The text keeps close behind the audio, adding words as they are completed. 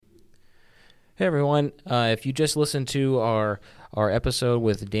Hey everyone, if you just listened to our episode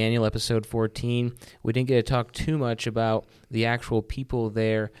with Daniel, episode 14, we didn't get to talk too much about the actual people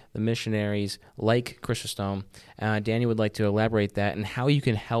there, the missionaries like Chrysostom. Daniel would like to elaborate that and how you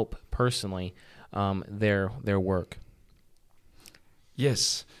can help personally their work.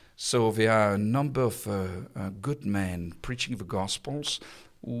 Yes, so there are a number of good men preaching the Gospels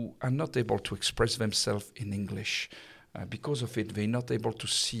who are not able to express themselves in English. Because of it, they're not able to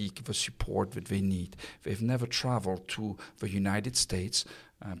seek the support that they need. They've never traveled to the United States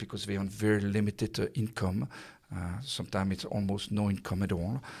because they're on very limited income. Sometimes it's almost no income at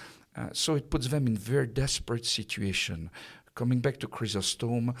all. So it puts them in very desperate situation. Coming back to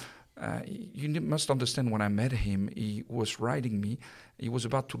Chrysostom, you must understand when I met him, he was writing me. He was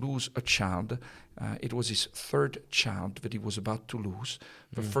about to lose a child. It was his third child that he was about to lose.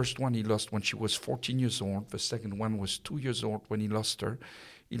 The first one he lost when she was 14 years old. The second one was 2 years old when he lost her.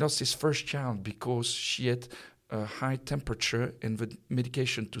 He lost his first child because she had a high temperature, and the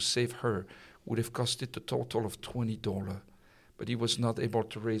medication to save her would have costed a total of $20. But he was not able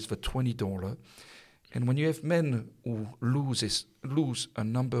to raise the $20. And when you have men who lose a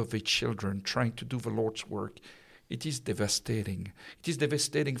number of their children trying to do the Lord's work, it is devastating. It is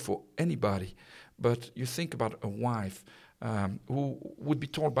devastating for anybody. But you think about a wife who would be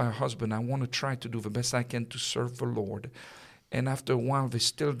told by her husband, I want to try to do the best I can to serve the Lord. And after a while, they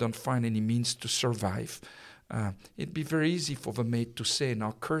still don't find any means to survive. It'd be very easy for the maid to say,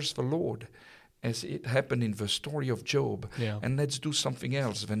 now curse the Lord, as it happened in the story of Job. Yeah. And let's do something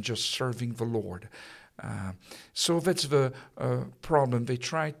else than just serving the Lord. So that's the problem. They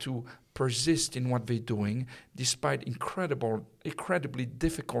try to persist in what they're doing despite incredibly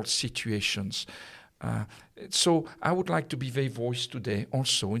difficult situations. So I would like to be their voice today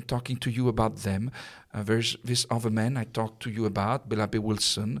also in talking to you about them. There's this other man I talked to you about, Belabe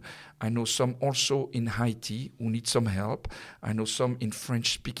Wilson. I know some also in Haiti who need some help. I know some in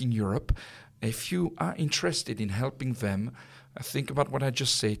French-speaking Europe. If you are interested in helping them, think about what I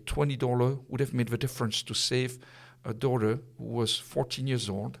just said. $20 would have made the difference to save a daughter who was 14 years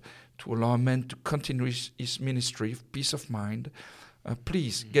old, to allow a man to continue his ministry of peace of mind.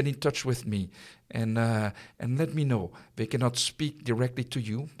 Please get in touch with me and let me know. They cannot speak directly to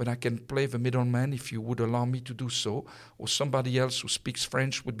you, but I can play the middleman if you would allow me to do so, or somebody else who speaks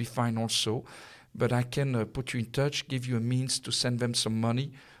French would be fine also. But I can put you in touch, give you a means to send them some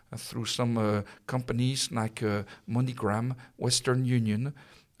money through some companies like MoneyGram, Western Union.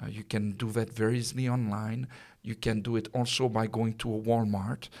 You can do that very easily online. You can do it also by going to a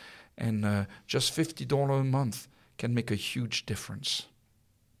Walmart. And just $50 a month can make a huge difference.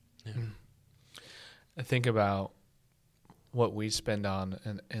 Yeah. I think about what we spend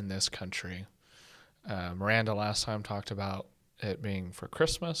on in this country. Miranda last time talked about it being for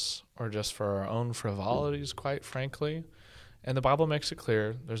Christmas or just for our own frivolities, quite frankly. And the Bible makes it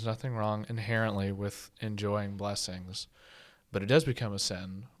clear there's nothing wrong inherently with enjoying blessings. But it does become a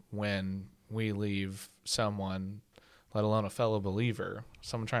sin when we leave someone, let alone a fellow believer,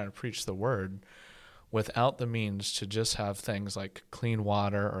 someone trying to preach the word, without the means to just have things like clean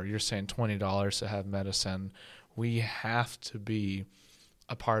water, or you're saying $20 to have medicine. We have to be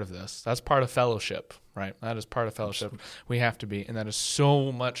a part of this. That's part of fellowship, right? That is part of fellowship. Absolutely. We have to be, and that is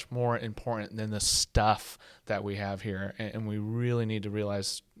so much more important than the stuff that we have here. And we really need to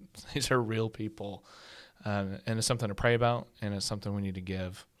realize these are real people, and it's something to pray about, and it's something we need to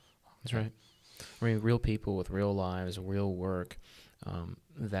give. That's right. I mean, real people with real lives, real work,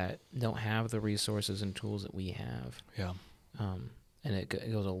 that don't have the resources and tools that we have. Yeah. And it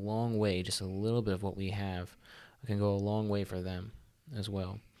goes a long way. Just a little bit of what we have can go a long way for them as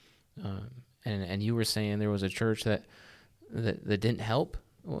well. And you were saying there was a church that didn't help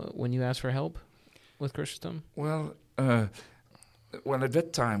when you asked for help with Chrysostom? Well, at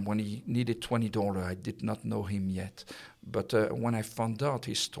that time when he needed $20, I did not know him yet. But when I found out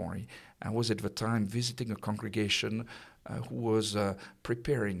his story, I was at the time visiting a congregation who was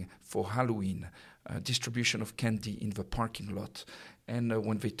preparing for Halloween, distribution of candy in the parking lot. And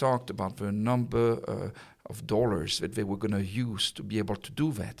when they talked about the number of dollars that they were going to use to be able to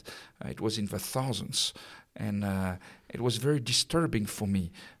do that, it was in the thousands. And it was very disturbing for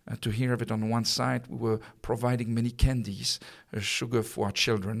me to hear that on one side we were providing many candies, sugar for our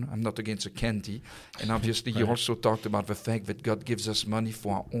children. I'm not against a candy. And obviously he also talked about the fact that God gives us money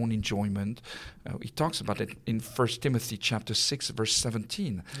for our own enjoyment. He talks about it in 1 Timothy chapter 6, verse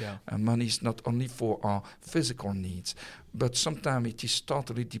 17. Yeah. Money is not only for our physical needs, but sometimes it is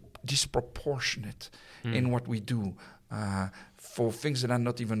totally disproportionate in what we do. For things that are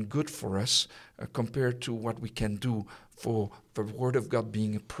not even good for us compared to what we can do for the Word of God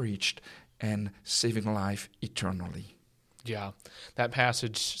being preached and saving life eternally. Yeah, that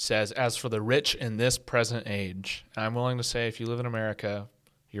passage says, as for the rich in this present age, I'm willing to say if you live in America,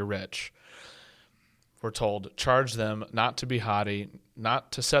 you're rich. We're told, charge them not to be haughty,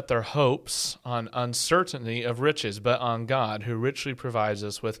 not to set their hopes on uncertainty of riches, but on God, who richly provides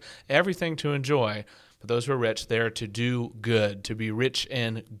us with everything to enjoy. But those who are rich, they are to do good, to be rich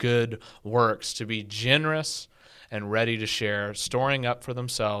in good works, to be generous and ready to share, storing up for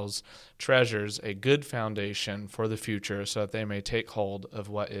themselves treasures, a good foundation for the future, so that they may take hold of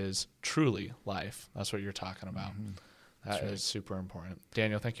what is truly life. That's what you're talking about. That is super important.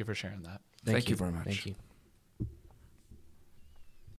 Daniel, thank you for sharing that. Thank you very much. Thank you.